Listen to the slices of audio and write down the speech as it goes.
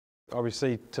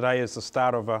Obviously today is the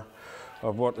start of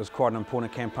what is quite an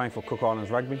important campaign for Cook Island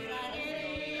Rugby.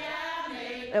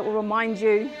 It will remind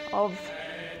you of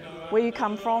where you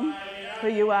come from, who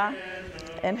you are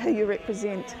and who you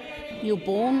represent. You're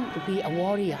born to be a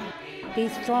warrior. Be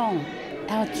strong.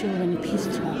 Our children be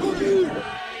strong.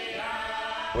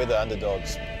 We're the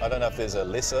underdogs. I don't know if there's a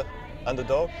lesser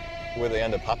underdog. We're the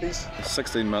under puppies.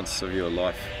 16 months of your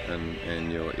life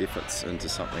and your efforts into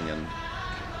something,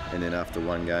 and then after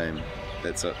one game,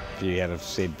 that's it. If you had have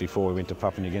said before we went to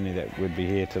Papua New Guinea that we'd be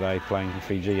here today playing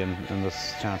Fiji and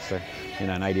this chance to, in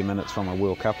 80 minutes from a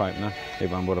World Cup opener,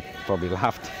 everyone would have probably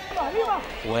laughed.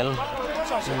 Well,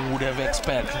 we would have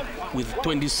expected with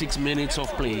 26 minutes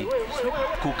of play,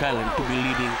 Cook Island to be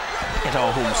leading at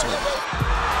our home side.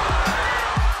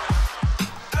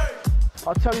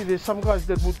 I'll tell you, there's some guys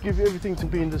that would give everything to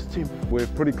be in this team. We're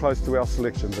pretty close to our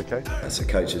selections, okay? It's a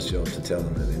coach's job to tell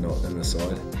them that they're not in the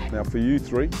side. Now for you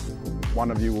three,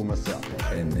 one of you will miss out.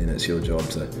 And then it's your job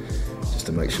to just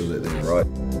to make sure that they're right.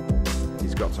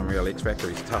 He's got some real X factor,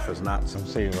 he's tough as nuts. I'll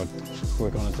see you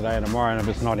work on it today and tomorrow, and if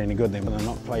it's not any good then we'll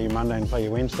not play you Monday and play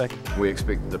you Wednesday. We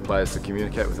expect the players to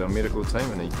communicate with our medical team,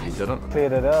 and he didn't.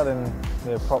 Cleared it out and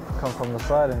the prop come from the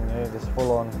side and just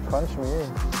full on crunch me.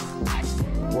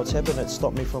 What's happened, it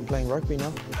stopped me from playing rugby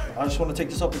now. I just want to take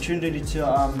this opportunity to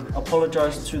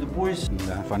apologise to the boys. And,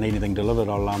 if I need anything delivered,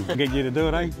 I'll get you to do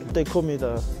it, eh? They call me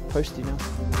the postie now.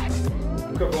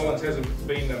 Cook Island hasn't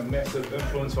been a massive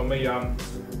influence on me.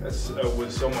 It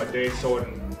was on my dad's side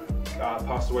and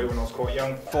passed away when I was quite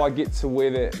young. If I get to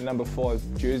wear that number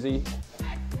 5 jersey,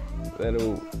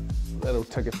 that'll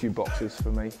tick a few boxes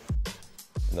for me.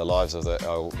 In the lives of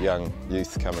our young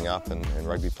youth coming up and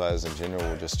rugby players in general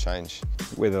will just change.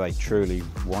 Whether they truly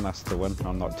want us to win,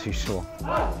 I'm not too sure.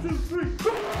 1, 2, 3,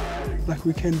 go! Like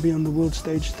we can be on the world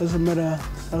stage, doesn't matter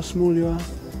how small you are,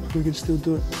 we can still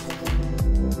do it.